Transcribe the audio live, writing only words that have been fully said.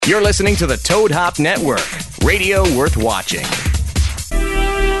You're listening to the Toad Hop Network, radio worth watching.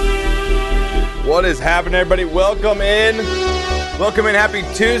 What is happening, everybody? Welcome in. Happy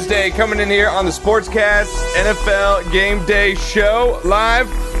Tuesday. Coming in here on the Sportscast NFL Game Day Show live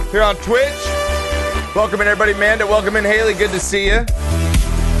here on Twitch. Welcome in, everybody. Amanda, welcome in. Haley, good to see you.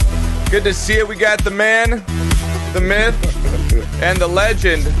 Good to see you. We got the man, the myth, and the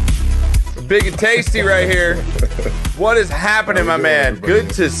legend, Big and Tasty right here. What is happening, my man? Good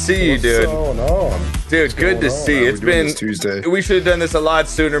to see you, dude. What's going on? Dude, good to see you. It's been Tuesday. We should have done this a lot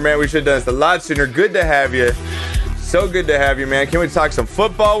sooner, man. We should have done this a lot sooner. Good to have you. So good to have you, man. Can we talk some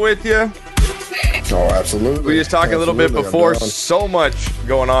football with you? Oh, absolutely. We just talked a little bit before. So much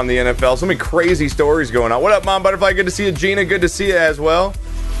going on in the NFL. So many crazy stories going on. What up, Mom Butterfly? Good to see you. Gina, good to see you as well.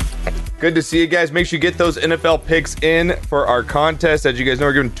 Good to see you guys. Make sure you get those NFL picks in for our contest. As you guys know,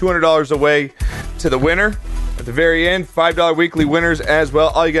 we're giving $200 away to the winner. At the very end, $5 weekly winners as well.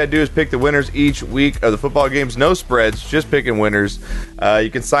 All you got to do is pick the winners each week of the football games. No spreads, just picking winners. You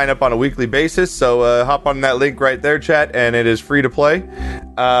can sign up on a weekly basis. So hop on that link right there, chat, and it is free to play.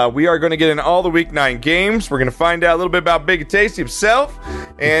 We are going to get in all the Week 9 games. We're going to find out a little bit about Big and Tasty himself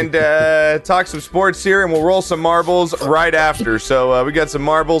and talk some sports here, and we'll roll some marbles right after. So we got some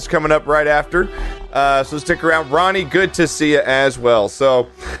marbles coming up right after. So stick around. Ronnie, good to see you as well. So,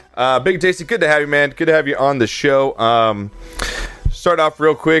 Big and Tasty, good to have you, man. Good to have you on the show. Start off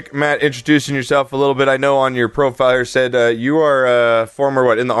real quick, Matt, introducing yourself a little bit. I know on your profile here said you are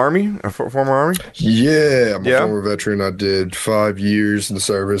former, in the Army? Former Army? Yeah, I'm a former veteran. I did 5 years in the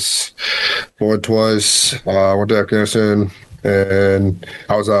service. Went twice. Went to Afghanistan, and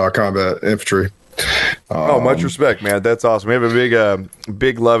I was combat infantry. Much respect, man. That's awesome. We have a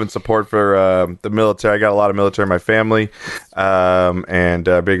big love and support for the military. I got a lot of military in my family, and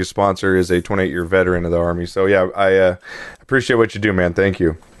our biggest sponsor is a 28-year veteran of the Army. So, yeah, I appreciate what you do, man. Thank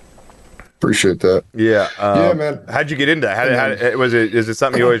you. Appreciate that. Yeah. Yeah, man. How'd you get into that? Is it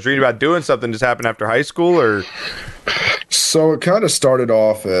something you always read about doing? Something just happened after high school? Or? So it kind of started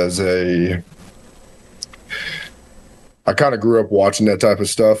off as I kind of grew up watching that type of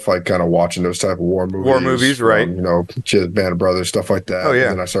stuff, like kind of watching those type of war movies. War movies, right. Band of Brothers, stuff like that. Oh, yeah.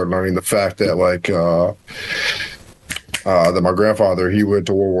 And then I started learning the fact that, that my grandfather, he went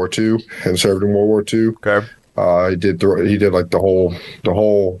to World War II and served in World War II. Okay. He did like the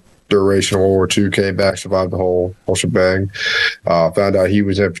whole duration of World War II, came back, survived the whole shebang. Found out he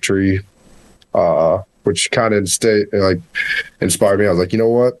was infantry, which kind of inspired me. I was like, you know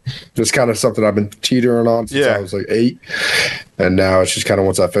what? This is kind of something I've been teetering on since I was like 8. And now it's just kind of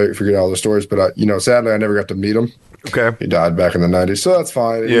once I figured out all the stories. But, sadly, I never got to meet him. Okay. He died back in the 90s. So that's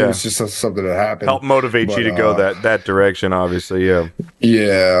fine. Yeah. It was just something that happened. Help motivate you to go that direction, obviously. Yeah.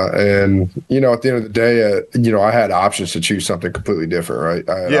 Yeah. And, at the end of the day, I had options to choose something completely different,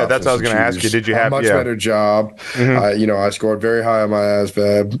 right? Yeah, that's what I was going to ask you. Did you have a much better job? Mm-hmm. I scored very high on my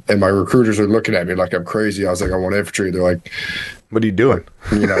ASVAB, and my recruiters are looking at me like I'm crazy. I was like, I want infantry. They're like, what are you doing?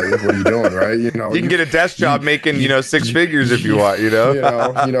 What are you doing, right? You can get a desk job making, 6 figures if you want,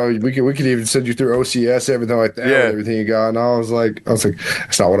 we could even send you through OCS, everything like that, everything you got. And I was like, that's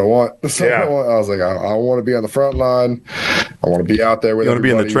not what I want. That's not what I want. I was like, I want to be on the front line. I want to be out there with everybody.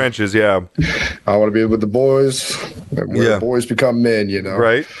 You want to be in the trenches, yeah. I want to be with the boys. Where the boys become men,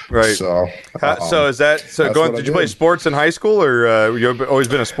 Right. So did you play sports in high school, or you've always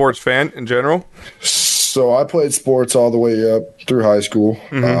been a sports fan in general? So I played sports all the way up through high school.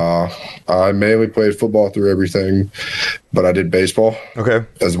 Mm-hmm. I mainly played football through everything, but I did baseball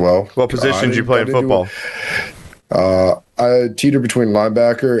as well. What position did you play in football? I teetered between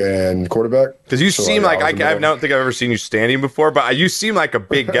linebacker and quarterback. Because you seem like I don't think I've ever seen you standing before, but you seem like a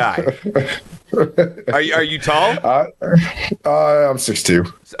big guy. Are you tall? I'm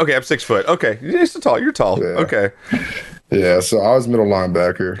 6'2". Okay, I'm 6 foot. Okay, you're still tall. You're tall. Yeah. Okay. Yeah, so I was middle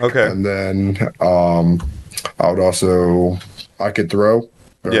linebacker. Okay. And then I could throw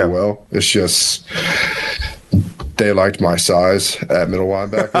very well. It's just they liked my size at middle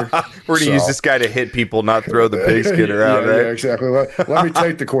linebacker. We're going to use this guy to hit people, not throw the pigskin around, right? Yeah, exactly. Let me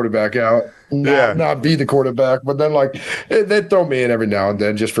take the quarterback out, not be the quarterback. But then, they'd throw me in every now and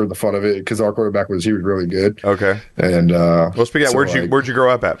then just for the fun of it because our quarterback was really good. Okay. And speaking of, where'd you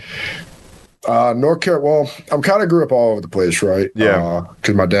grow up at? North Carolina. Well, I kind of grew up all over the place, right? Yeah.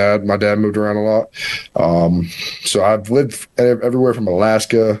 Because my dad moved around a lot. So I've lived everywhere from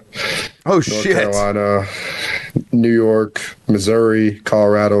Alaska, North Carolina, New York, Missouri,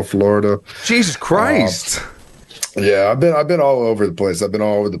 Colorado, Florida. Jesus Christ. Yeah, I've been all over the place. And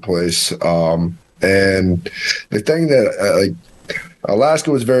the thing that Alaska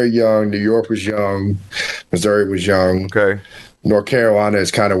was very young, New York was young, Missouri was young. Okay. North Carolina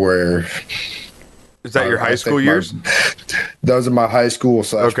is kind of where. Is that your high school years? Those are my high school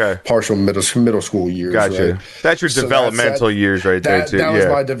 / Okay. partial middle school years. Gotcha. Right? That's your developmental years right there, too. That was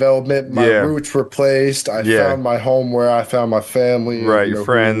my development. My roots were placed. I found my home where I found my family. Right, your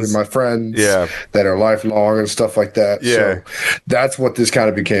friends. My friends that are lifelong and stuff like that. Yeah. So that's what this kind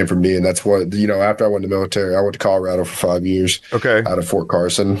of became for me. And that's what, after I went to the military, I went to Colorado for 5 years. Okay. Out of Fort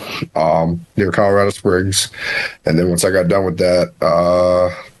Carson, near Colorado Springs. And then once I got done with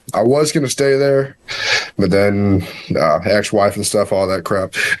that, I was going to stay there, but then ex-wife and stuff, all that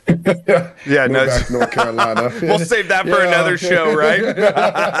crap. Yeah, no, back to North Carolina. We'll save that for another show, right?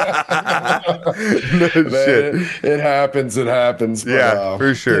 Shit. It happens. But,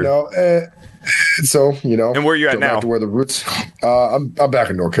 for sure. So, And where you at now? Back to where the roots. I'm back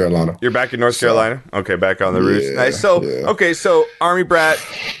in North Carolina. You're back in North Carolina? Okay, back on the roots. Nice. So Army brat,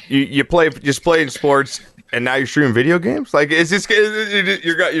 you just playing sports. And now you're streaming video games? Like, is this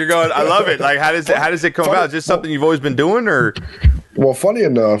you're going? I love it. Like, how does it come about? Is this something you've always been doing, or? Well, funny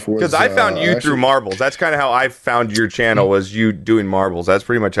enough, because I found you through marbles. That's kind of how I found your channel, was you doing marbles. That's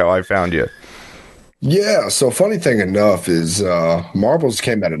pretty much how I found you. Yeah. So funny thing enough is marbles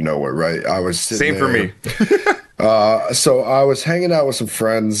came out of nowhere, right? I was same for me. So I was hanging out with some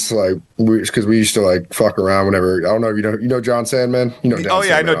friends, like, because we used to like fuck around whenever. I don't know if you know John Sandman.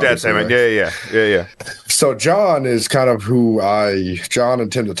 I know Dad Sandman. Right? Yeah. So John is kind of John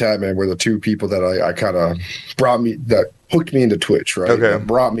and Tim the Tatman were the two people that I kind of hooked me into Twitch, right? Okay. That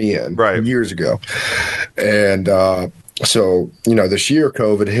brought me in years ago, and. So, this year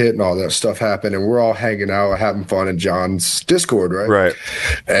COVID hit and all that stuff happened, and we're all hanging out, having fun in John's Discord, right? Right.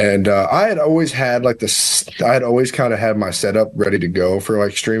 And I had always had kind of had my setup ready to go for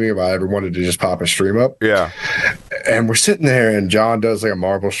like streaming if I ever wanted to just pop a stream up. Yeah. And we're sitting there, and John does like a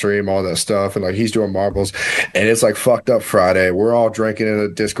marble stream, all that stuff, and like he's doing marbles, and it's like fucked up Friday. We're all drinking in a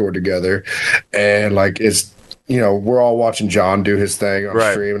Discord together, and like it's. We're all watching John do his thing on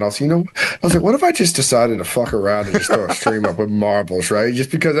stream, and I was like, what if I just decided to fuck around and just throw a stream up with marbles, right?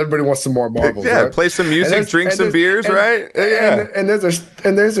 Just because everybody wants some more marbles, right? Play some music, drink some beers, right? And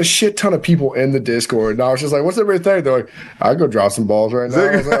there's a shit ton of people in the Discord, and I was just like, what's everybody think? They're like, I go drop some balls right now.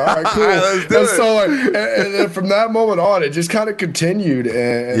 I was like, all right, cool. Let's do it. So and then from that moment on, it just kind of continued,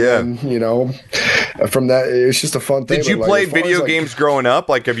 and then, from that, it's just a fun thing. Did you play video games growing up?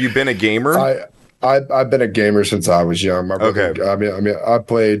 Like, have you been a gamer? I've been a gamer since I was young. My brother, I mean, I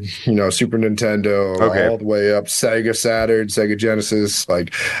played, Super Nintendo all the way up, Sega Saturn, Sega Genesis.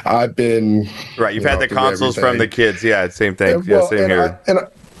 Like, I've been You've had the consoles from the kids. Yeah, same thing. Same here.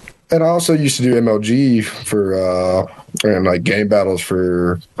 And I also used to do MLG for and like game battles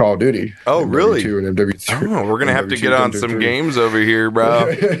for Call of Duty. Oh, really? And MW2. Oh, we're gonna have to get on some games over here, bro.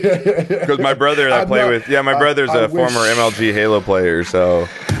 Because my brother that I play with, my brother's a former MLG Halo player, so.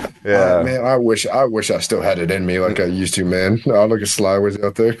 Yeah, man. I wish I still had it in me like I used to, man. Oh, look at Slideways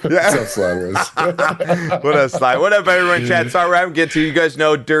out there. Yeah, Slideways. What up, Slide? What up, everyone? Chat. Sorry, I haven't get to. You guys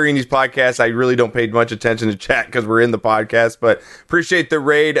know during these podcasts, I really don't pay much attention to chat because we're in the podcast. But appreciate the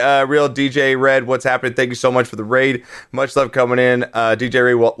raid, Real DJ Red. What's happening? Thank you so much for the raid. Much love coming in, DJ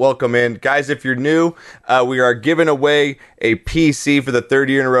Ray. Welcome in, guys. If you're new, we are giving away a PC for the third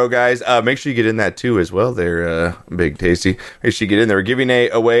year in a row, guys. Make sure you get in that too as well. They're Big Tasty. Make sure you get in there. We're giving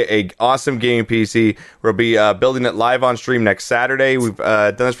away a awesome gaming PC. We'll be building it live on stream next Saturday. We've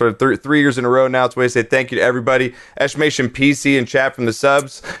done this for 3 years in a row now. It's a way to say thank you to everybody. Exclamation PC in chat from the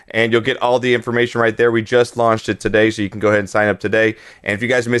subs, and you'll get all the information right there. We just launched it today, so you can go ahead and sign up today. And if you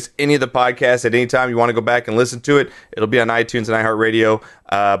guys miss any of the podcasts at any time, you want to go back and listen to it, it'll be on iTunes and iHeartRadio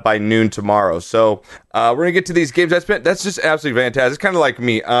by noon tomorrow. So we're gonna get to these games. That's just absolutely fantastic. It's kind of like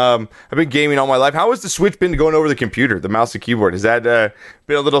me. I've been gaming all my life. How has the Switch been going over the computer, the mouse and keyboard? Has that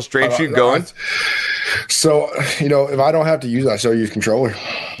been a little strange for you going? So, if I don't have to use it, I still use controller.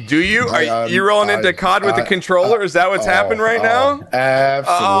 Do you? Are you rolling into COD with the controller? Is that what's happening right now?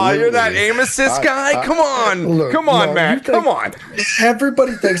 Absolutely. Oh, you're that aim assist guy? Come on, Matt. Come on.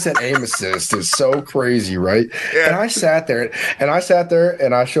 Everybody thinks that aim assist is so crazy, right? Yeah. And I sat there and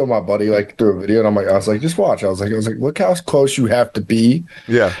I showed my buddy like through a video, and I was like, just watch. I was like, look how close you have to be,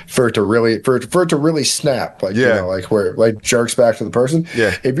 for it to really snap, like like where it like jerks back to the person.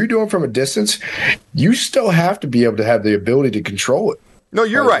 Yeah. If you're doing from a distance, you still have to be able to have the ability to control it. No,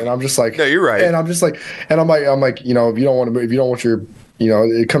 you're right. And I'm just like, no, you're right. And I'm just like, and I'm like, if you don't want to move, if you don't want your,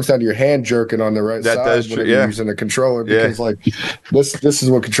 it comes down to your hand jerking on the right side. That is true. You're using the controller because like this is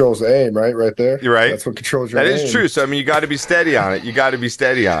what controls the aim, right there. You're right. That's what controls your aim. That is true. So I mean, you got to be steady on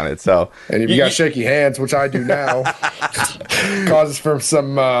it. So and if you got shaky hands, which I do now, causes for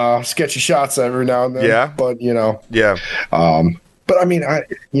some sketchy shots every now and then. Yeah. But Yeah. But I mean,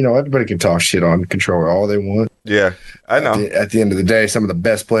 everybody can talk shit on controller all they want. Yeah, I know. At the end of the day, some of the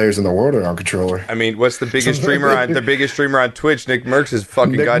best players in the world are on controller. I mean, what's the biggest streamer on Twitch? Nick Merckx is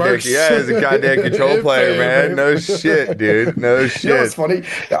fucking Nick goddamn. Merckx. Yeah, he's a goddamn control player, man. No shit, dude. No shit. You know what's funny?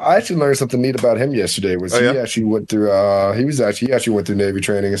 I actually learned something neat about him yesterday. He actually went through. He actually went through Navy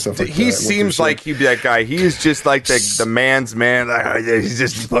training and stuff like that. He seems like he'd be that guy. He is just like the man's man. He's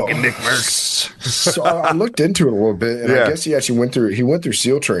just fucking Nick Merckx. So I looked into it a little bit, and I guess he actually went through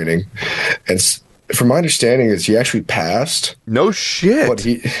SEAL training, and from my understanding is he actually passed. No shit. But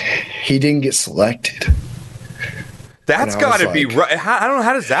he didn't get selected. That's got to be right. I don't know,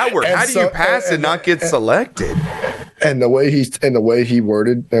 how does that work? How do you pass and not get selected? And the way he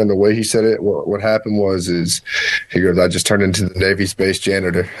worded and the way he said it, what happened was he goes, I just turned into the Navy space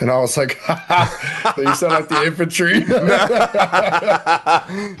janitor, and I was like, you sound like the infantry.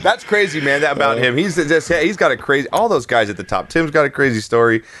 That's crazy, man. That about him. He's got a crazy. All those guys at the top. Tim's got a crazy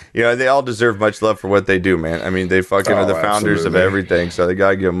story. You know, they all deserve much love for what they do, man. I mean, they fucking are the founders of everything, so they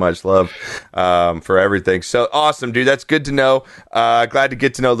gotta give them much love for everything. So awesome, dude. That's good to know. Glad to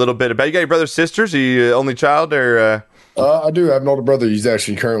get to know a little bit about you. Got your brothers, sisters? Are you only child or? I do have an older brother. He's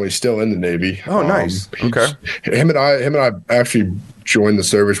actually currently still in the Navy. Oh, nice. Okay. Him and I actually joined the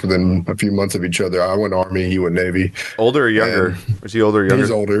service within a few months of each other. I went Army. He went Navy. Older or younger? Was he older or younger?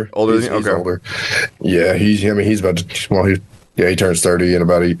 He's older. Older than you? He's older. Yeah, he's about to. Well, he turns 30 in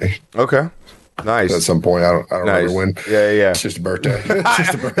about 8. Okay. Nice. At some point, I don't remember when. Yeah. It's just a birthday.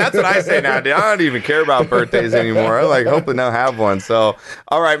 That's what I say now, dude. I don't even care about birthdays anymore. I hopefully not have one. So,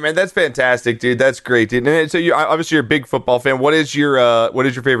 all right, man, that's fantastic, dude. That's great, dude. And so you obviously you're a big football fan. What is your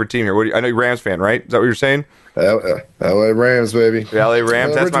favorite team here? I know you're a Rams fan, right? Is that what you're saying? LA Rams, baby. The LA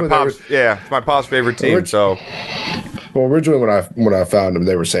Rams. That's my pop's. It's my pop's favorite team. So, well, originally when I found them,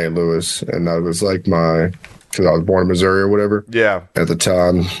 they were St. Louis, and I was like because I was born in Missouri or whatever. Yeah. At the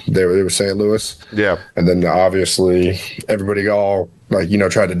time, they were St. Louis. Yeah. And then obviously everybody all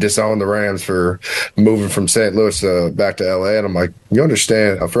tried to disown the Rams for moving from St. Louis back to LA. And I'm like, you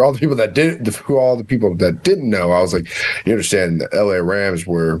understand? For all the people that didn't know, I was like, you understand the LA Rams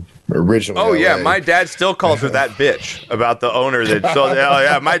were originally. Oh, yeah. LA. My dad still calls her that bitch about the owner that sold. Oh,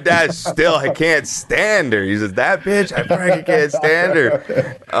 yeah. My dad still, I can't stand her. He says, that bitch, I freaking can't stand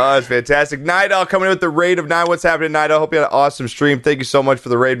her. Oh, it's fantastic. Nightowl coming in with the raid of 9. What's happening, Nightowl? Hope you had an awesome stream. Thank you so much for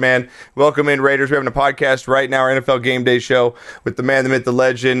the raid, man. Welcome in, Raiders. We're having a podcast right now, our NFL Game Day show with the man, the myth, the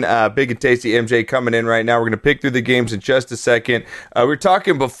legend, Big and Tasty MJ coming in right now. We're going to pick through the games in just a second. We were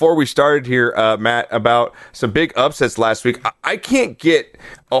talking before we started here, Matt, about some big upsets last week. I can't get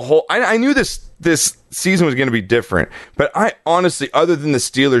a whole. I knew this season was going to be different, but I honestly, other than the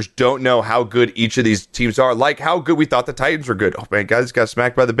Steelers, don't know how good each of these teams are. Like how good we thought the Titans were good. Oh man, guys got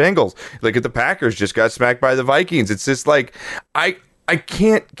smacked by the Bengals. Look at the Packers, just got smacked by the Vikings. It's just like I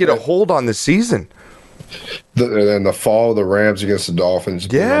can't get a hold on the season. And the fall of the Rams against the Dolphins.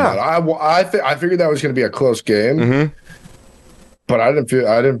 Yeah, I figured that was going to be a close game. Mm-hmm. But I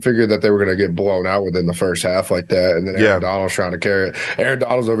didn't figure that they were going to get blown out within the first half like that. And then Aaron Donald's trying to carry it. Aaron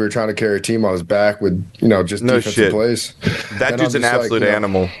Donald's over here trying to carry a team on his back with just defensive plays. That dude's an absolute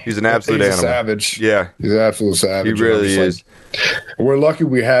animal. He's an absolute animal. He's a savage. Yeah, he's an absolute savage. He really is. We're lucky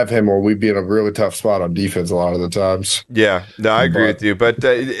we have him, or we'd be in a really tough spot on defense a lot of the times. Yeah, no, I agree with you. But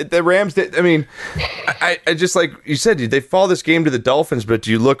the Rams, I just like you said, they fall this game to the Dolphins. But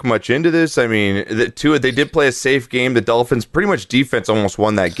do you look much into this? I mean, they did play a safe game. The Dolphins, pretty much defense almost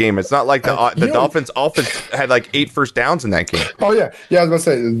won that game. It's not like the Dolphins offense had like 8 first downs in that game. Oh yeah, I was going to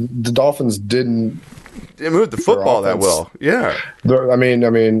say the Dolphins didn't. They moved the football that well. Yeah, I mean,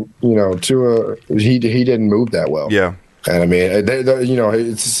 Tua, he didn't move that well. Yeah. And I mean,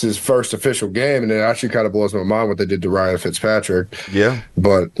 it's his first official game, and it actually kind of blows my mind what they did to Ryan Fitzpatrick. Yeah,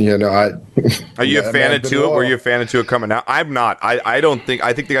 but are you a fan of Tua? Were you a fan of Tua coming out? I'm not. I don't think.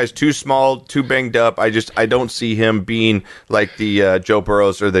 I think the guy's too small, too banged up. I don't see him being like the Joe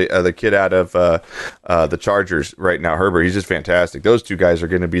Burrows or the kid out of the Chargers right now. Herbert, he's just fantastic. Those two guys are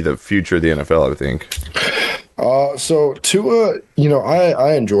going to be the future of the NFL, I think. So Tua,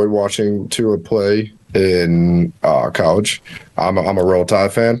 I enjoyed watching Tua play in college. I'm a Roll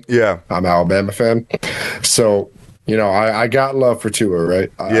Tide fan. Yeah, I'm an Alabama fan. So I got love for Tua,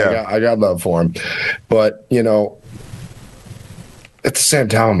 right? I got love for him, but at the same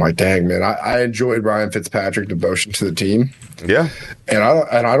time, I'm like, dang man, I enjoyed Ryan Fitzpatrick's devotion to the team. Yeah, and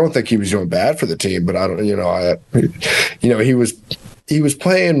I don't think he was doing bad for the team, but I don't, he was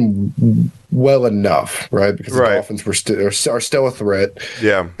playing well enough, right? Because the Dolphins are still a threat,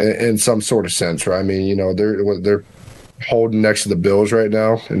 yeah, in some sort of sense, right? I mean, they're holding next to the Bills right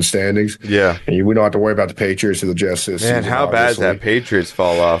now in standings. Yeah. And we don't have to worry about the Patriots or the Jets this Man, season, how bad does obviously. that Patriots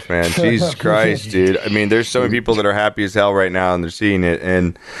fall off, man? Jesus Christ, dude. I mean, there's so many people that are happy as hell right now, and they're seeing it.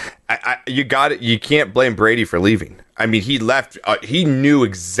 And you got it. You can't blame Brady for leaving. I mean, he left. He knew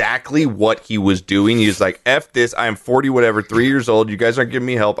exactly what he was doing. He was like, "F this. I am 40, whatever, 3 years old. You guys aren't giving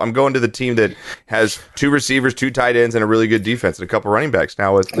me help. I'm going to the team that has 2 receivers, 2 tight ends, and a really good defense, and a couple running backs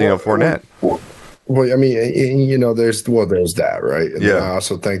now with Fournette." Well, I mean, there's that, right? And Yeah. then I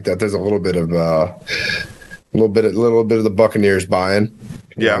also think that there's a little bit of the Buccaneers buying.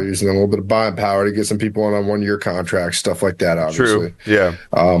 Yeah. Using a little bit of buying power to get some people on 1-year contracts, stuff like that. Obviously, True. Yeah.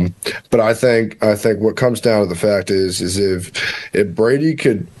 But I think what comes down to the fact is if Brady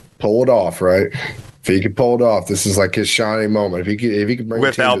could pull it off, right? If he could pull it off, this is like his shining moment. If he could bring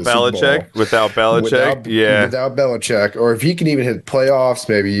Without the team to the Super Bowl, Without Belichick, yeah. without Belichick, or if he can even hit playoffs,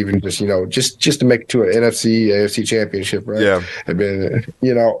 maybe even just to make it to an NFC, AFC championship, right? Yeah. I mean,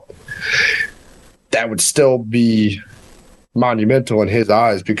 that would still be monumental in his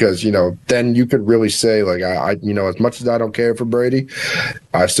eyes because then you could really say like I as much as I don't care for Brady,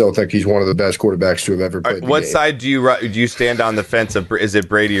 I still think he's one of the best quarterbacks to have ever played. What side do you stand on the fence of? Is it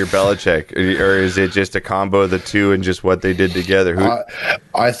Brady or Belichick, or is it just a combo of the two and just what they did together?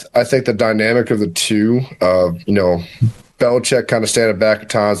 I think the dynamic of the two, Belichick kind of standing back at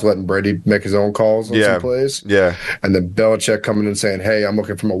times, letting Brady make his own calls on some plays. Yeah. And then Belichick coming in and saying, "Hey, I'm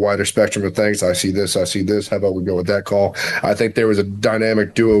looking from a wider spectrum of things. I see this. How about we go with that call?" I think there was a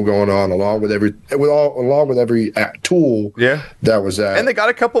dynamic duo going on along with every tool. Yeah. That was at. And they got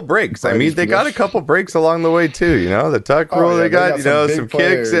a couple breaks. I mean, they got a couple breaks along the way too. The tuck rule. yeah, they got some big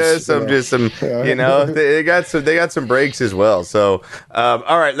kicks, players, they got some breaks as well. So,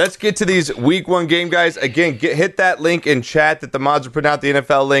 all right, let's get to these week 1 game guys. Again, hit that link in chat that the mods are putting out, the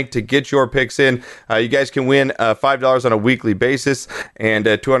NFL link, to get your picks in. You guys can win $5 on a weekly basis and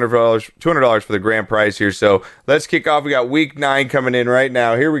 $200 for the grand prize here. So let's kick off. We got week 9 coming in right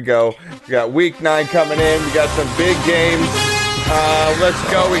now. Here we go. We got week 9 coming in. We got some big games.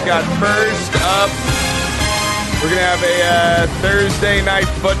 Let's go. We got first up, we're going to have a Thursday night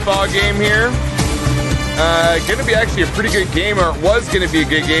football game here. Going to be actually a pretty good game, or it was going to be a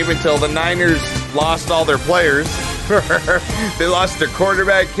good game until the Niners lost all their players. They lost their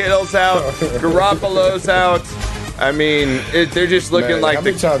quarterback. Kittle's out. Garoppolo's out. I mean, they're just looking like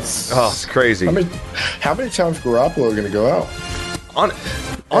it's crazy. How many times Garoppolo going to go out?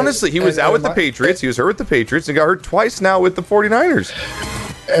 Honestly, he was out with the Patriots. He was hurt with the Patriots and got hurt twice now with the 49ers.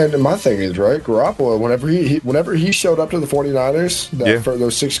 And my thing is, right, Garoppolo, whenever he showed up to the 49ers for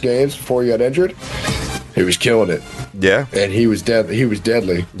those 6 games before he got injured, he was killing it. Yeah. And he was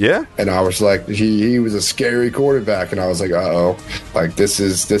deadly. Yeah. And I was like, he was a scary quarterback. And I was like, uh-oh. Like, this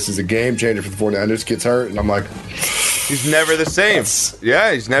is a game changer for the 49ers. Gets hurt. And I'm like, he's never the same.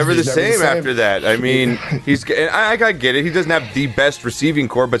 He's never the same after that. I mean, I get it. He doesn't have the best receiving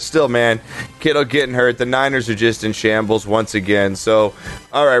core, but still, man, Kittle getting hurt. The Niners are just in shambles once again. So,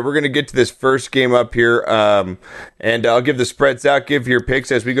 all right, we're going to get to this first game up here. And I'll give the spreads out, give your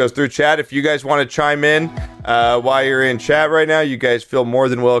picks as we go through chat. If you guys want to chime in while you're in chat right now, you guys feel more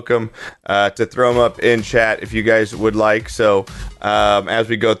than welcome to throw them up in chat if you guys would like. So as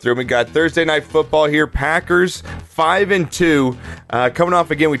we go through, we got Thursday night football here. Packers 5-2 coming off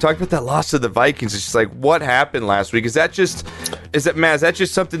again. We talked about that loss to the Vikings. It's just like, what happened last week? Is that just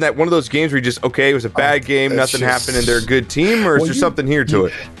something that one of those games where you just, okay, it was a bad game, nothing happened, and they're a good team, or is there something here to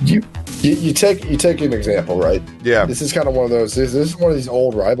it? You take an example, right? Yeah. This is kind of one of those. This is one of these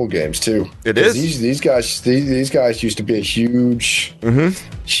old rival games too. It is. These guys used to be a huge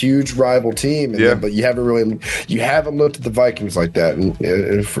rival team. But you haven't looked at the Vikings like that,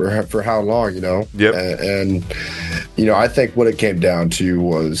 and for how long, Yep. And I think what it came down to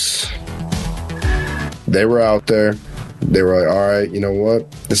was they were out there. They were like, all right, you know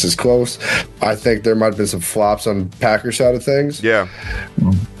what? This is close. I think there might have been some flops on Packers side of things. Yeah.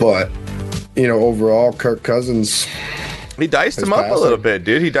 But, overall, Kirk Cousins, he diced him up a little bit,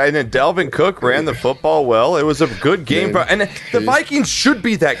 dude. And then Dalvin Cook ran the football well. It was a good game. And the Vikings should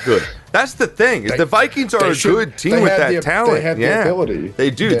be that good. That's the thing. The Vikings are a good team with that talent. They have the ability. They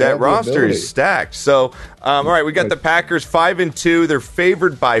do. That roster is stacked. So, all right, we got the Packers 5-2. They're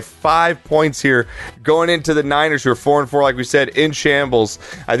favored by 5 points here going into the Niners, who are 4-4, like we said, in shambles.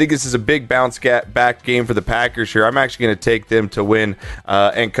 I think this is a big bounce back game for the Packers here. I'm actually going to take them to win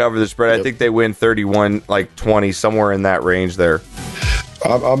and cover the spread. I think they win 31-20, somewhere in that range there.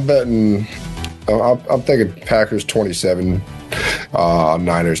 I'm betting. I'm thinking Packers 27.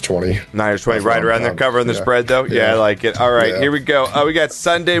 Niners 20. Niners 20, right around there, covering the spread, though. Yeah, I like it. All right, here we go. We got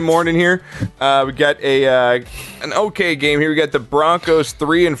Sunday morning here. We got an okay game here. We got the Broncos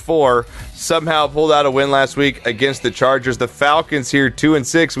 3-4. Somehow pulled out a win last week against the Chargers. The Falcons here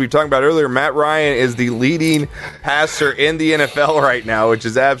 2-6. We talked about earlier, Matt Ryan is the leading passer in the NFL right now, which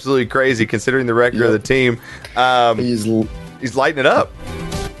is absolutely crazy considering the record of the team. He's lighting it up.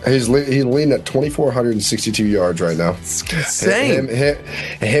 He's leading at 2,462 yards right now. It's insane.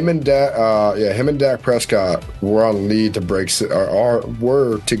 Him and Dak Prescott were on lead to break.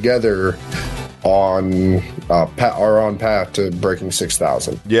 Were together on path to breaking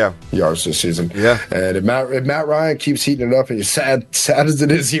 6,000 yards this season. Yeah, and if Matt Ryan keeps heating it up, and he's sad as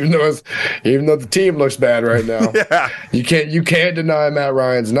it is, even though the team looks bad right now, you can't deny Matt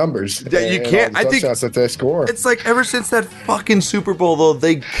Ryan's numbers. Yeah, you can't. I think that they score. It's like ever since that fucking Super Bowl, though,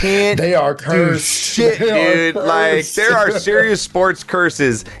 they can't. They are cursed. Shit, dude. Like there are serious sports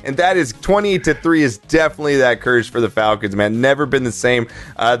curses, and that is 28-3 is definitely that curse for the Falcons. Man, never been the same.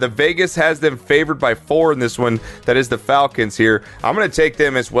 The Vegas has them favored by 4 in this one. That is the Falcons here. I'm going to take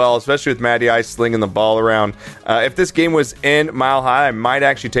them as well, especially with Matty Ice slinging the ball around. If this game was in Mile High, I might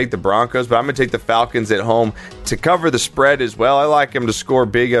actually take the Broncos, but I'm going to take the Falcons at home to cover the spread as well. I like them to score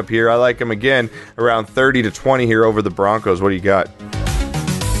big up here. I like them again around 30-20 here over the Broncos. What do you got?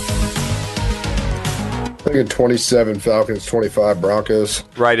 I think 27 Falcons, 25 Broncos.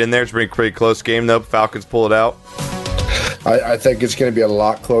 Right in there. It's a pretty close game, though. Falcons pull it out. I think it's going to be a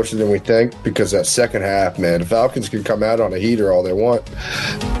lot closer than we think because that second half, man, the Falcons can come out on a heater all they want,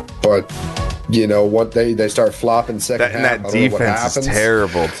 but you know what, they start flopping second half. And that defense is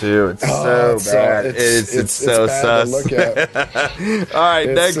terrible too. It's so bad. It's so sus. To look at. All right,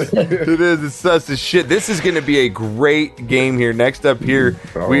 next it's sus as shit. This is going to be a great game here. Next up here,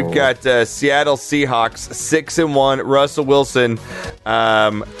 we've got Seattle Seahawks 6-1. Russell Wilson.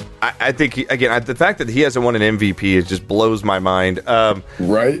 I think the fact that he hasn't won an MVP it just blows my mind.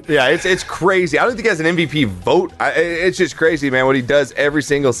 Right? Yeah, it's crazy. I don't think he has an MVP vote. It's just crazy, man. What he does every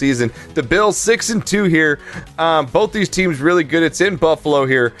single season. The Bills 6-2 here. Both these teams really good. It's in Buffalo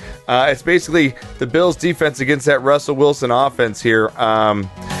here. It's basically the Bills defense against that Russell Wilson offense here.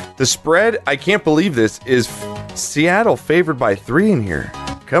 The spread, I can't believe this, is Seattle favored by 3 in here.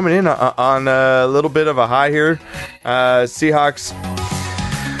 Coming in on a little bit of a high here. Seahawks.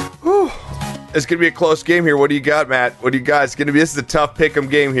 It's going to be a close game here. What do you got, Matt? What do you got? This is a tough pick'em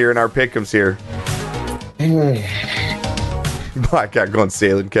game here in our pick'ems here. Black out going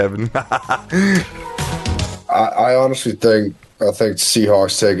sailing, Kevin. I honestly think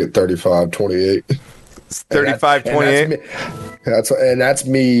Seahawks take it 35-28. 35-28? That's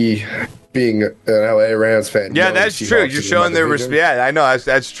me being an LA Rams fan. Yeah, that's true. You're showing their respect. Yeah, I know.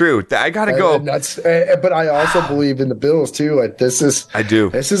 That's true. I got to go. But I also believe in the Bills, too. Like, I do.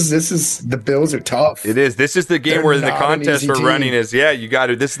 This is the Bills are tough. It is. This is the game where the contest we're running is, you got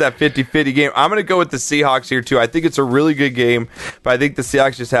to. This is that 50-50 game. I'm going to go with the Seahawks here, too. I think it's a really good game, but I think the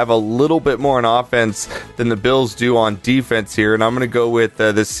Seahawks just have a little bit more on offense than the Bills do on defense here, and I'm going to go with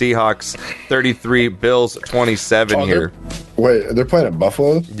the Seahawks 33, Bills 27 here. Wait, they're playing at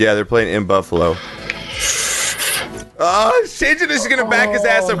Buffalo? Yeah, they're playing in Buffalo. Oh, Shannon is going to back his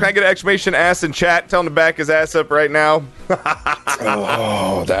ass up. Can I get an exclamation ass in chat? Tell him to back his ass up right now.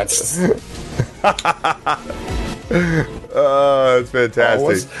 That's... Oh, it's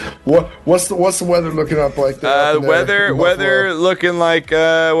fantastic. What's the weather looking up like? The weather looking like,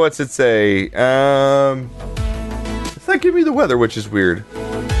 what's it say? It's not giving me the weather, which is weird.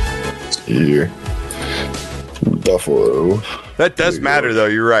 Here. Buffalo. That does matter, though.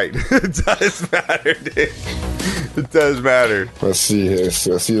 You're right. It does matter, dude. It does matter. Let's see here.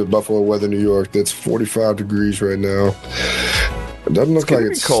 So I see the Buffalo weather, New York. That's 45 degrees right now. It doesn't look like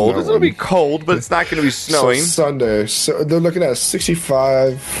it's cold. Snowing. It's going to be cold, but it's not going to be snowing. So Sunday. So they're looking at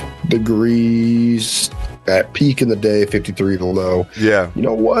 65 degrees at peak in the day, 53 the low. Yeah. You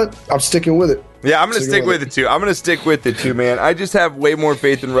know what? I'm sticking with it. Yeah, I'm going to stick with it, too. Man. I just have way more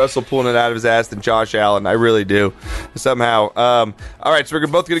faith in Russell pulling it out of his ass than Josh Allen. I really do, somehow. All right, so we're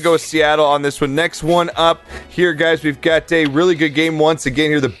both going to go with Seattle on this one. Next one up here, guys, we've got a really good game once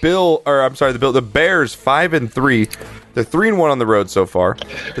again here. The Bears 5-3. They're 3-1 on the road so far.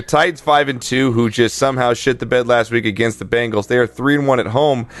 The Titans 5-2, who just somehow shit the bed last week against the Bengals. They are 3-1 at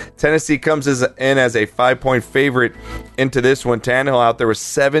home. Tennessee comes in as a 5-point favorite into this one. Tannehill out there with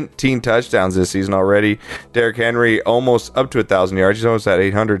 17 touchdowns this season already. Derrick Henry almost up to 1,000 yards. He's almost at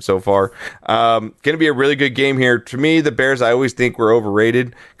 800 so far. Going to be a really good game here. To me, the Bears, I always think were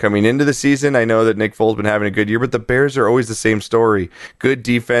overrated coming into the season. I know that Nick Foles has been having a good year, but the Bears are always the same story. Good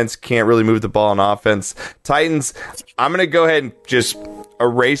defense, can't really move the ball on offense. Titans, I'm going to go ahead and just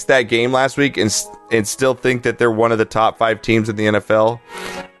erase that game last week and still think that they're one of the top 5 teams in the NFL.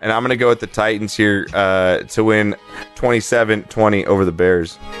 And I'm going to go with the Titans here to win 27-20 over the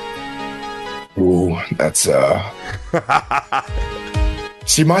Bears. Ooh, that's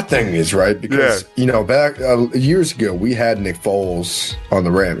See, my thing is, right, because, back years ago, we had Nick Foles on the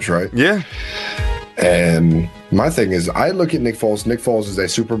Rams, right? Yeah. And my thing is, I look at Nick Foles. Nick Foles is a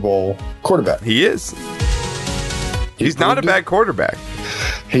Super Bowl quarterback. He is. He's not a bad quarterback.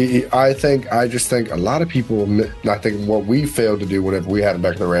 I just think a lot of people, I think what we failed to do whenever we had him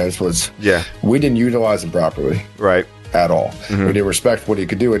back in the Rams was we didn't utilize him properly. Right. At all. Mm-hmm. We didn't respect what he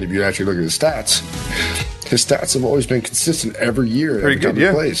could do. And if you actually look at his stats have always been consistent every year. Pretty good,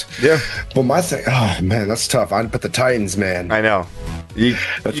 yeah. Plays. Yeah. But my thing, oh, man, that's tough. I'd put the Titans, man. I know. You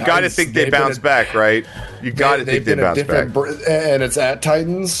got to think they bounce back, right? You got to think they bounce back. And it's at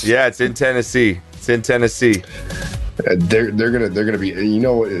Titans? Yeah, it's in Tennessee. They're gonna be, they're gonna be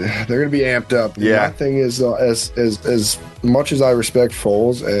amped up. Yeah. My thing is, as much as I respect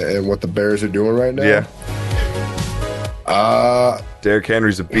Foles and what the Bears are doing right now. Yeah. Derrick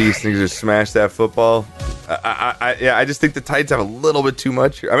Henry's a beast. He's just smash that football. I just think the Titans have a little bit too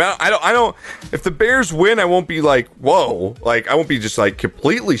much here. I mean, I don't. If the Bears win, I won't be like, whoa, like I won't be just like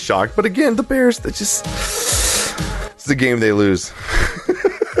completely shocked. But again, the Bears, it's the game they lose.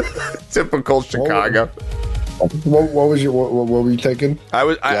 Typical Chicago. What were you thinking?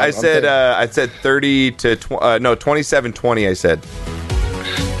 I said 30 to 27-20. I said.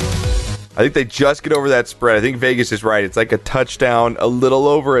 I think they just get over that spread. I think Vegas is right. It's like a touchdown, a little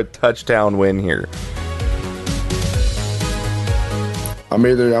over a touchdown win here. I'm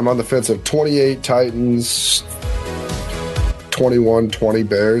on the fence of 28 Titans, 21-20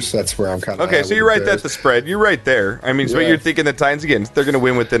 Bears. That's where I'm kind of okay. So you're right. That's the spread. You're right there. I mean, so you're thinking the Titans again. They're going to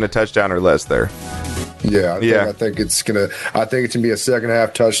win within a touchdown or less there. Yeah, I think it's gonna be a second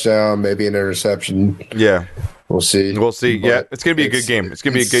half touchdown, maybe an interception. Yeah. We'll see. Yeah, it's going to be a good game. It's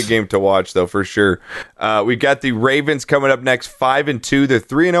going to be a good game to watch, though, for sure. We got the Ravens coming up next, 5-2. They're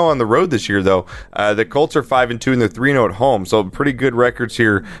 3-0 on the road this year, though. The Colts are 5-2, and they're 3-0 at home. So pretty good records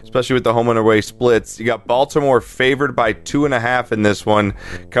here, especially with the home and away splits. You got Baltimore favored by 2.5 in this one.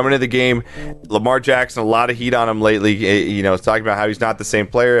 Coming to the game, Lamar Jackson, a lot of heat on him lately. It's talking about how he's not the same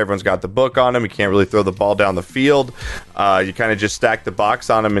player. Everyone's got the book on him. He can't really throw the ball down the field. You kind of just stack the box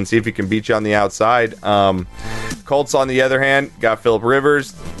on him and see if he can beat you on the outside. Colts, on the other hand, got Phillip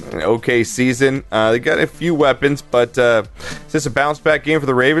Rivers, an okay season. They got a few weapons, but is this a bounce-back game for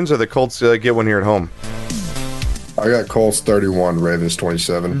the Ravens, or the Colts get one here at home? I got Colts 31, Ravens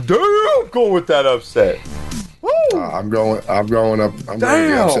 27. Damn, going with that upset. I'm going up. I'm going to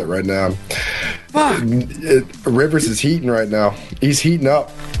be upset right now. Fuck. Rivers is heating right now. He's heating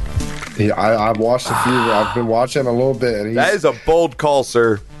up. I've watched a few. I've been watching a little bit. And that is a bold call,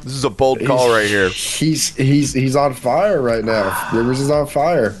 sir. This is a bold call right here. He's on fire right now. Rivers is on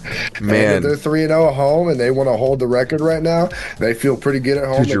fire. Man, and they're 3-0 at home, and they want to hold the record right now. They feel pretty good at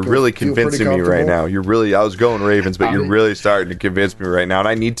home. Dude, you're really convincing me right now. I was going Ravens, but you're really starting to convince me right now. And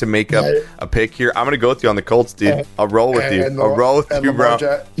I need to make up a pick here. I'm going to go with you on the Colts, dude. I'll roll with you. I'll roll with you, bro.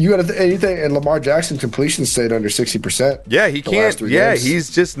 You got anything? And Lamar Jackson completion stayed under 60%. Yeah, he can't. Yeah,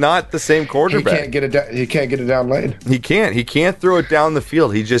 he's just not the same quarterback. He can't get it down lane. He can't. He can't throw it down the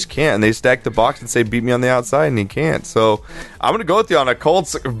field. He just can't. And they stack the box and say, beat me on the outside, and he can't. So I'm going to go with you on a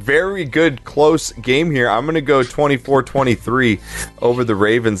Colts very good, close game here. I'm going to go 24-23 over the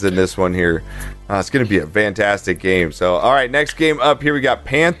Ravens in this one here. It's going to be a fantastic game. So, all right, next game up here, we got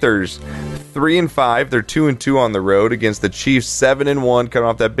Panthers 3-5. They're 2-2 on the road against the Chiefs, 7-1, coming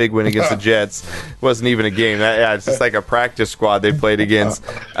off that big win against the Jets. Wasn't even a game. It's just like a practice squad they played against.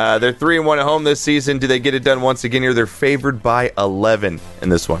 They're 3-1 at home this season. Do they get it done once again here? They're favored by 11 in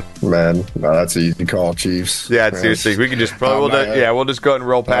this one. Man, no, that's an easy call, Chiefs. Yeah, seriously, we can just we'll just go ahead and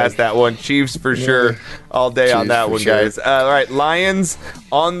roll past that one. Chiefs for sure, all day Chiefs on that one, guys. All right, Lions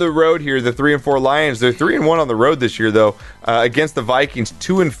on the road here. The 3-4 Lions. They're 3-1 on the road this year, though, against the Vikings,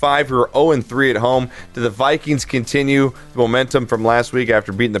 2-5, who are 0-3 at home. Do the Vikings continue the momentum from last week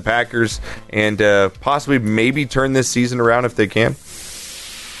after beating the Packers and possibly maybe turn this season around if they can?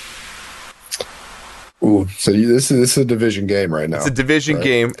 Ooh, so this is a division game right now. It's a division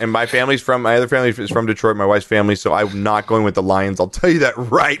game, and my other family is from Detroit, my wife's family, so I'm not going with the Lions. I'll tell you that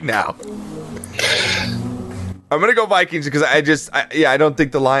right now. I'm going to go Vikings because I don't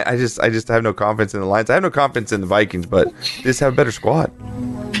think the Lions, I just have no confidence in the Lions. I have no confidence in the Vikings, but they just have a better squad.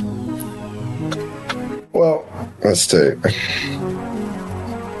 Well, let's take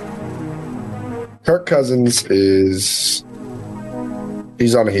Kirk Cousins is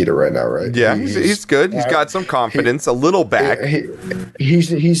He's on a heater right now, right? Yeah, he's good. He's got some confidence, a little back.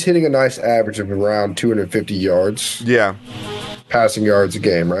 He's hitting a nice average of around 250 yards. Yeah. Passing yards a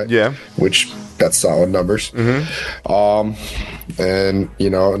game, right? Yeah. Which, that's solid numbers. And,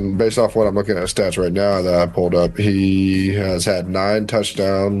 and based off what I'm looking at stats right now that I pulled up, he has had 9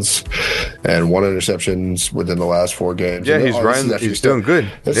 touchdowns and 1 interceptions within the last 4 games. Yeah, he's doing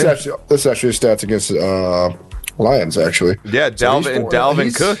good. This is actually stats against Lions, actually. Yeah,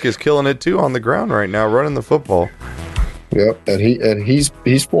 Dalvin Cook is killing it too on the ground right now, running the football. Yep, and he's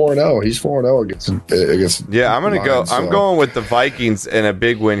 4-0. He's 4-0 against. Yeah, I'm gonna go. I'm going with the Vikings in a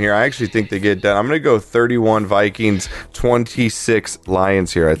big win here. I actually think they get done. I'm gonna go 31 Vikings, 26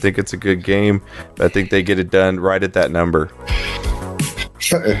 Lions here. I think it's a good game. I think they get it done right at that number.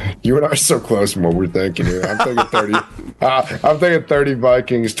 You and I are so close from what we're thinking here. I'm thinking 30. I'm thinking 30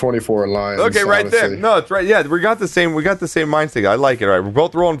 Vikings, 24 Lions. Okay, right there. No, it's right. Yeah, we got the same mindset. I like it. All right, we're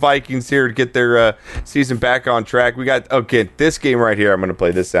both rolling Vikings here to get their season back on track. We got this game right here. I'm going to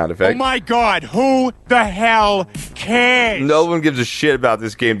play this sound effect. Oh my God! Who the hell cares? No one gives a shit about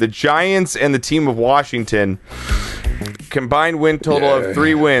this game. The Giants and the team of Washington. Combined win total of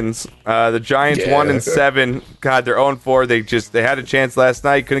 3 wins. The Giants 1-7. God, they're 0-4. They had a chance last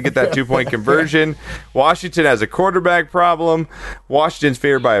night. Couldn't get that 2-point conversion. Washington has a quarterback problem. Washington's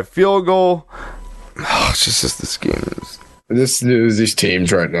favored by a field goal. Oh, it's just this game is. These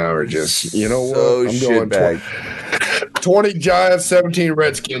teams right now are just, I'm going bag. 20 Giants, 17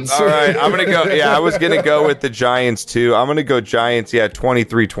 Redskins. All right, I'm going to go. Yeah, I was going to go with the Giants, too. I'm going to go Giants,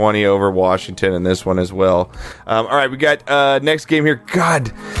 23-20 over Washington in this one as well. All right, we got next game here.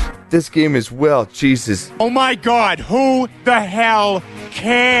 God, this game as well. Jesus. Oh, my God. Who the hell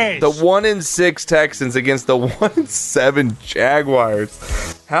cares? The 1-6 Texans against the 1-7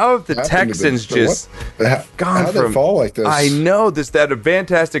 Jaguars. How have the Texans just gone how from... they fall like this? I know that a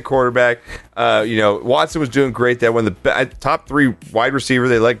fantastic quarterback. Watson was doing great. That one, the top 3 wide receiver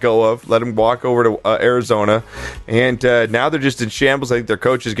they let go of, let him walk over to Arizona, and now they're just in shambles. I think their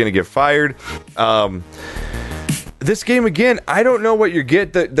coach is going to get fired. This game again, I don't know what you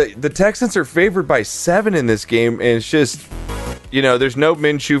get. The Texans are favored by 7 in this game, and it's just. There's no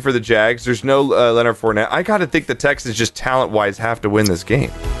Minshew for the Jags. There's no Leonard Fournette. I got to think the Texans just talent-wise have to win this game.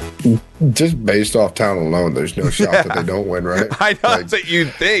 Just based off talent alone, there's no shot that they don't win, right? I know that's what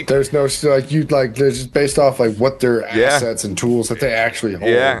you'd think. There's no they're just based off what their assets and tools that they actually hold.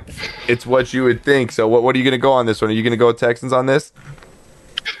 Yeah, it's what you would think. So what are you going to go on this one? Are you going to go with Texans on this?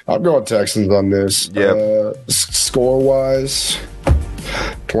 I'm going Texans on this. Yeah. Score-wise,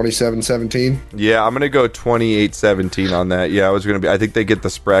 27-17. Yeah, I'm going to go 28-17 on that. Yeah, I think they get the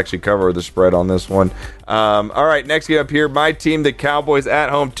spread, actually cover the spread on this one. All right, next game up here, my team, the Cowboys at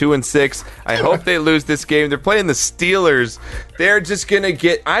home, 2-6. I hope they lose this game. They're playing the Steelers. They're just going to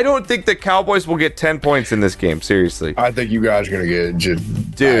get... I don't think the Cowboys will get 10 points in this game, seriously. I think you guys are going to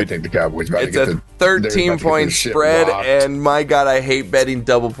get... Dude, I think the Cowboys about to get it's a 13-point spread, and my God, I hate betting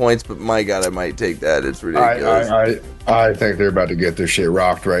double points, but my God, I might take that. It's ridiculous. I think they're about to get their shit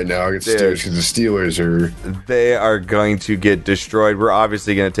rocked right now against the Steelers, because the Steelers are... They are going to get destroyed. We're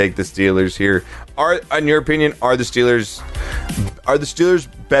obviously going to take the Steelers here. In your opinion, are the Steelers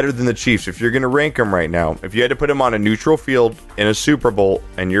better than the Chiefs? If you're going to rank them right now, if you had to put them on a neutral field in a Super Bowl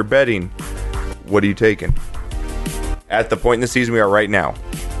and you're betting, what are you taking? At the point in the season we are right now,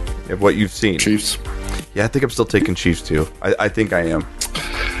 of what you've seen. Chiefs. Yeah, I think I'm still taking Chiefs too. I think I am.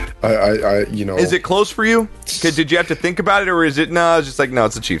 Is it close for you? Did you have to think about it, or is it it's just no,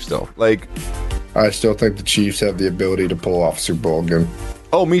 it's the Chiefs still. I still think the Chiefs have the ability to pull off a Super Bowl again.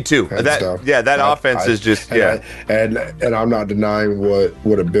 Oh, me too. That offense is just and I'm not denying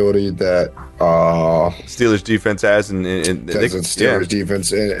what ability that Steelers defense has, and Steelers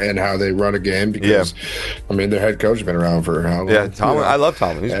defense and how they run a game, because their head coach has been around for how long? Yeah, Tomlin. I love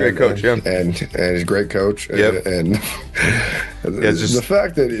Tomlin. He's a great coach. And he's a great coach. Yep. And the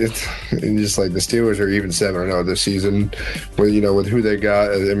fact that it's just the Steelers are even 7-0 this season, with who they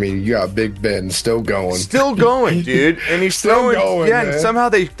got. You got Big Ben still going, dude, and he's still going. Yeah, and somehow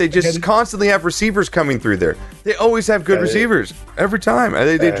they just constantly have receivers coming through there. They always have good receivers every time.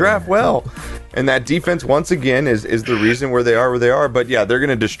 They draft well. And that defense, once again, is the reason where they are. But yeah, they're going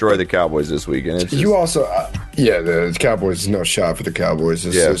to destroy the Cowboys this week. And it's the Cowboys, no shot for the Cowboys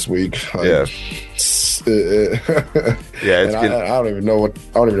this week. Yeah. I don't even know what to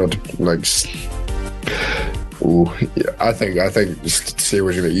Ooh, yeah, I think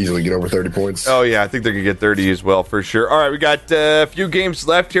Steelers are going to easily get over 30 points. Oh, yeah, I think they're going to get 30 as well, for sure. All right, we got a few games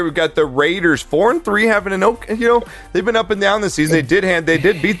left here. We've got the Raiders, 4-3, having an okay, they've been up and down this season. They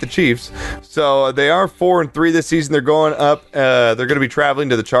did beat the Chiefs. So they are 4-3 this season. They're going up. They're going to be traveling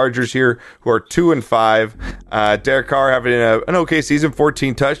to the Chargers here, who are 2-5. Derek Carr having an okay season,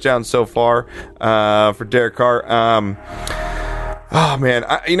 14 touchdowns so far for Derek Carr. Oh man,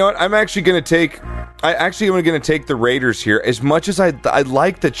 you know what? I'm actually going to take the Raiders here. As much as I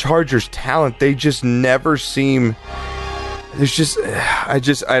like the Chargers' talent, they just never seem. I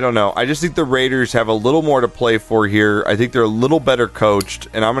don't know. I just think the Raiders have a little more to play for here. I think they're a little better coached,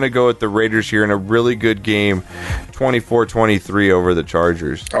 and I'm going to go with the Raiders here in a really good game, 24-23 over the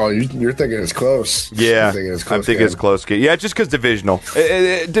Chargers. Oh, you're thinking it's close. Yeah, I'm thinking it's close. Yeah, just because divisional.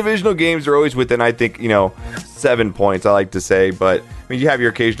 Divisional games are always within, I think, 7 points, I like to say. But, I mean, you have your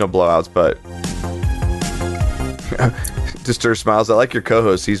occasional blowouts, but... Distur smiles. I like your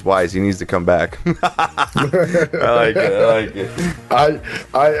co-host. He's wise. He needs to come back. I like it. I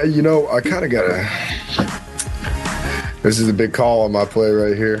kind of gotta. This is a big call on my play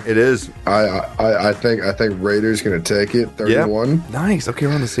right here. It is. I think Raiders gonna take it. 31. Yep. Nice. Okay,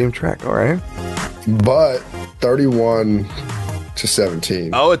 we're on the same track. All right. But 31-17.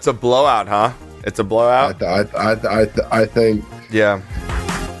 Oh, it's a blowout, huh? It's a blowout. I think. Yeah.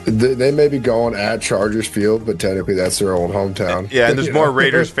 They may be going at Chargers Field, but technically that's their old hometown. Yeah, and there's more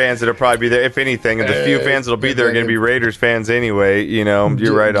Raiders fans that'll probably be there. If anything, and the few fans that'll be there are going to be Raiders fans anyway.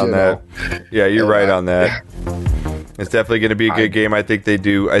 You're right on that. Yeah, you're right on that. It's definitely going to be a good game. I think they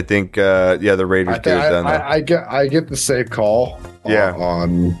do. I think, the Raiders get it done. I get the safe call. Yeah.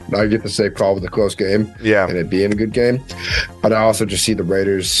 I get the safe call with a close game. Yeah. And it being a good game. But I also just see the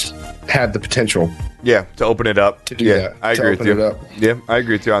Raiders have the potential. Yeah, to open it up. To do that. I agree with you. Yeah, I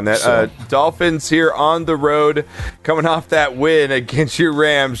agree with you on that. So. Dolphins here on the road, coming off that win against your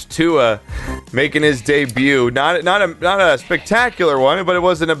Rams. Tua making his debut. Not a spectacular one, but it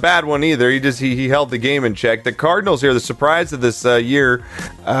wasn't a bad one either. He held the game in check. The Cardinals here, the surprise of this year,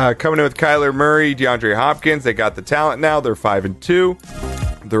 coming in with Kyler Murray, DeAndre Hopkins. They got the talent now. They're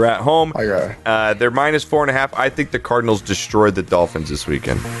 5-2. They're at home. They're -4.5. I think the Cardinals destroyed the Dolphins this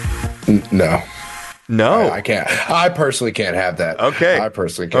weekend. No, I can't. I personally can't have that. Okay, I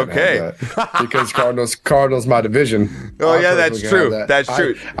personally can't have that because Cardinals, my division. Oh yeah, that's true. That's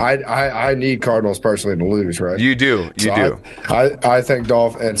true. I need Cardinals personally to lose, right? You do. I think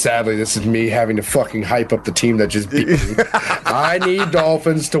Dolphins, and sadly, this is me having to fucking hype up the team that just beat me. I need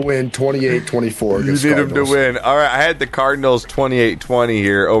Dolphins to win 28-24. You need them to win. All right, I had the Cardinals 28-20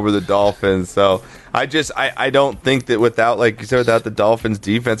 here over the Dolphins, so. I don't think that without the Dolphins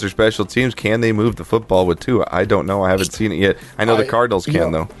defense or special teams, can they move the football with Tua? I don't know. I haven't seen it yet. I know the Cardinals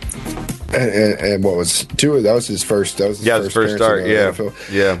can though. And what was Tua? That was his first. That was his first start.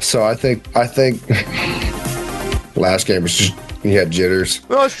 Yeah. So I think last game was just. He had jitters.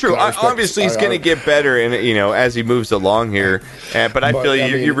 Well, it's true. Obviously, he's going to get better, as he moves along here. But I feel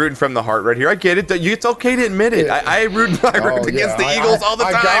you're rooting from the heart right here. I get it. It's okay to admit it. I root against the Eagles all the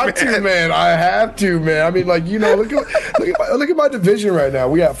time. I got to, man. I have to, man. I mean, look at my division right now.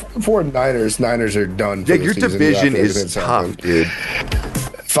 We got 4 Niners. Niners are done. Yeah, your division is tough, dude.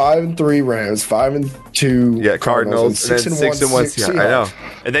 5-3 Rams, 5-2 Cardinals, and then 6-1 Seahawks. I know.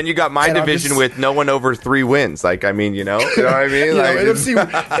 And then you got my division with no one over 3 wins. You know what I mean?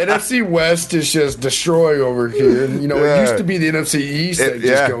 NFC West is just destroying over here. And, it used to be the NFC East that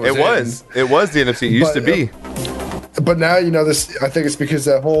just goes It was the NFC. It used to be. But now, this. I think it's because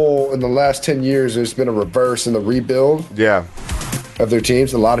in the last 10 years, there's been a reverse in the rebuild. Yeah. Of their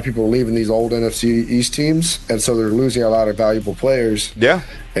teams. A lot of people are leaving these old NFC East teams, and so they're losing a lot of valuable players. Yeah.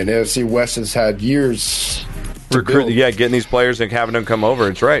 And NFC West has had years getting these players and having them come over.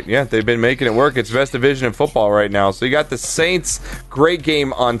 It's right. Yeah, they've been making it work. It's the best division in football right now. So you got the Saints, great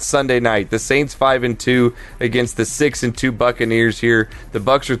game on Sunday night. The Saints 5-2 against the 6-2 Buccaneers here. The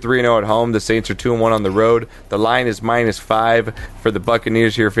Bucs are 3-0 at home. The Saints are 2-1 on the road. The line is -5 for the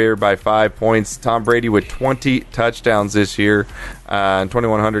Buccaneers here, favored by 5 points. Tom Brady with 20 touchdowns this year and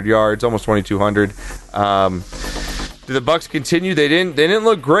 2,100 yards, almost 2,200. Do the Bucs continue? They didn't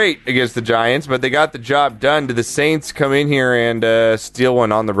look great against the Giants, but they got the job done. Do the Saints come in here and steal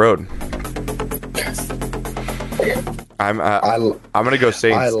one on the road? I'm going to go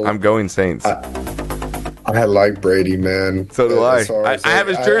Saints. I'm going Saints. I like Brady, man. So do I. I have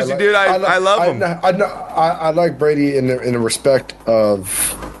his jersey, dude. I love him. I like Brady in the respect of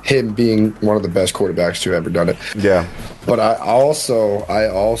him being one of the best quarterbacks to ever done it. Yeah. But I also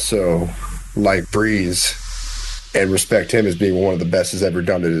like Breeze and respect him as being one of the best has ever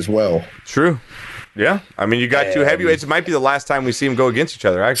done it as well. True. Yeah, I mean, you got two heavyweights. It might be the last time we see them go against each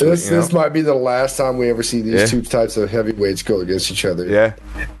other. Actually, this might be the last time we ever see these two types of heavyweights go against each other. Yeah,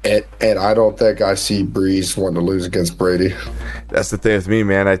 and I don't think I see Breeze wanting to lose against Brady. That's the thing with me,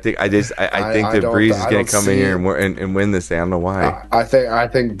 man. I think that Breeze is going to come in here and win this thing. I don't know why. I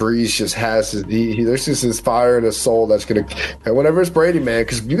think Breeze just has there's just this fire in his soul that's going to. And whenever it's Brady, man,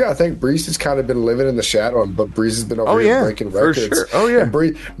 because you got to think Breeze has kind of been living in the shadow, but Breeze has been over here breaking records. For sure. Oh yeah, and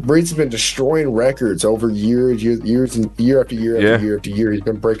Breeze has been destroying records over years and year after year. He's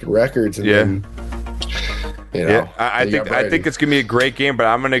been breaking records. And then, I think it's gonna be a great game, but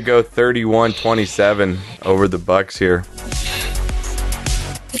I'm gonna go 31-27 over the Bucks here.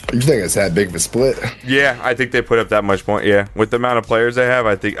 You think it's that big of a split? Yeah, I think they put up that much point. Yeah, with the amount of players they have,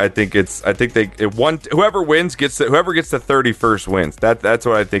 whoever wins gets whoever gets the 31st wins. That's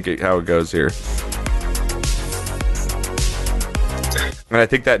what I think how it goes here. And I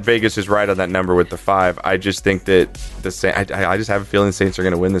think that Vegas is right on that number with the 5. I just think that I just have a feeling the Saints are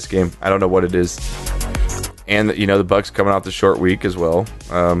going to win this game. I don't know what it is. And, the Bucks coming off the short week as well.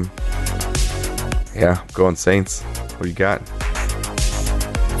 Yeah, going Saints. What do you got?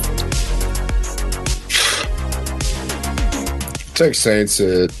 Take Saints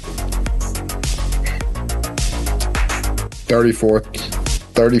at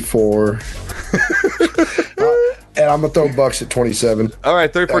 34. And I'm going to throw Bucks at 27. All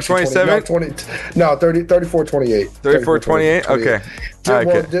right, 34-27? 34-28. 34-28? Okay.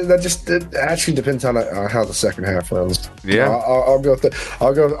 It actually depends on how the second half runs. Yeah, I'll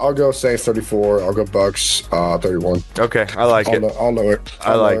go Saints 34. I'll go Bucks 31. Okay, I like it. I'll know it.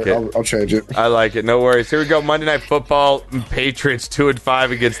 I'll change it. I like it. No worries. Here we go. Monday Night Football. Patriots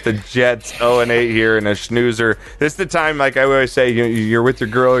 2-5 against the Jets. 0-8 here in a snoozer. This is the time, like I always say, you're with your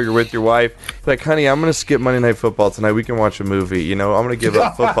girl, you're with your wife. Like, honey, I'm gonna skip Monday Night Football tonight. We can watch a movie. I'm gonna give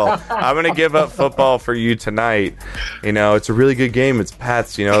up football. I'm gonna give up football for you tonight. It's a really good game. It's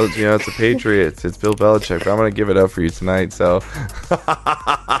Pats, it's the Patriots, it's Bill Belichick, but I'm gonna give it up for you tonight. So,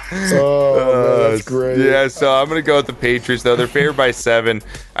 that's great. Yeah, so I'm gonna go with the Patriots. Though they're favored by 7,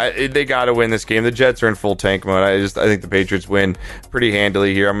 they got to win this game. The Jets are in full tank mode. I think the Patriots win pretty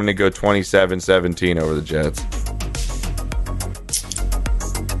handily here. I'm gonna go 27-17 over the Jets.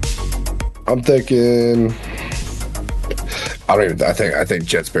 I'm thinking. I think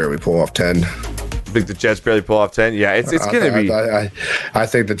Jets barely pull off 10. I think the Jets barely pull off 10. Yeah, it's going to be. I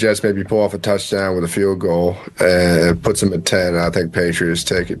think the Jets maybe pull off a touchdown with a field goal and puts them at 10. I think Patriots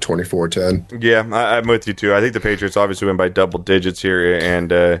take it 24-10. Yeah, I'm with you too. I think the Patriots obviously win by double digits here,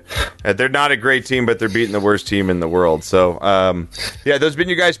 and they're not a great team, but they're beating the worst team in the world. So, those have been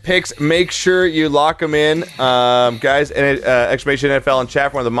your guys' picks. Make sure you lock them in, guys. And exclamation NFL in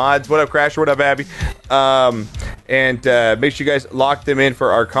chat for one of the mods. What up, Crasher? What up, Abby? And make sure you guys lock them in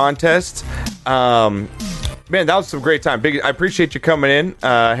for our contest. Man, that was some great time. I appreciate you coming in,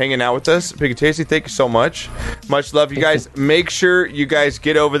 hanging out with us. Big and Tasty, thank you so much. Much love, you guys. Make sure you guys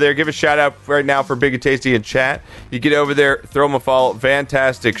get over there. Give a shout out right now for Big and Tasty in chat. You get over there, throw him a follow.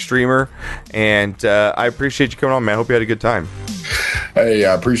 Fantastic streamer. And I appreciate you coming on, man. Hope you had a good time. Hey,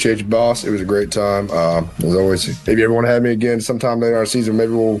 I appreciate you, boss. It was a great time. As always, if you ever want to have me again sometime later in our season,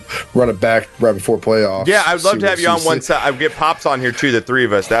 maybe we'll run it back right before playoffs. Yeah, I'd love to have you on one side. I'd get Pops on here too, the three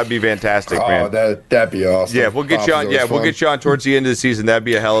of us. That'd be fantastic, man. That'd be awesome. Yeah, we'll get you on. Yeah, we'll get you on towards the end of the season. That'd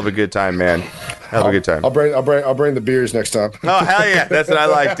be a hell of a good time, man. Hell of a good time. I'll bring the beers next time. Oh, hell yeah. That's what I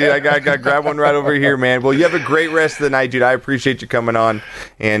like, dude. I got to grab one right over here, man. Well, you have a great rest of the night, dude. I appreciate you coming on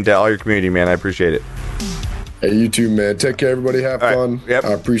and all your community, man. I appreciate it. Hey, you too, man. Take care, everybody. Have fun. Right. Yep.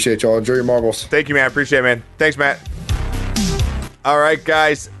 I appreciate y'all. Enjoy your marbles. Thank you, man. I appreciate it, man. Thanks, Matt. All right,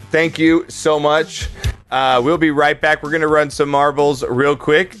 guys. Thank you so much. We'll be right back. We're going to run some marbles real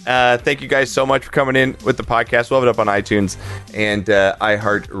quick. Thank you guys so much for coming in with the podcast. We'll have it up on iTunes and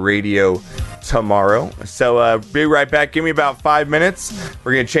iHeartRadio tomorrow. So be right back. Give me about 5 minutes.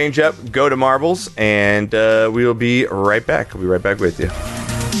 We're going to change up, go to marbles, and we will be right back. We'll be right back with you.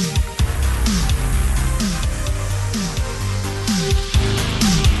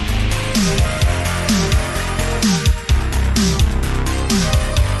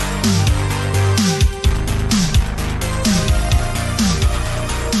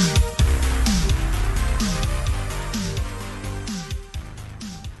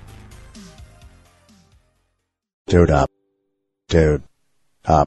 Dude up. Dude.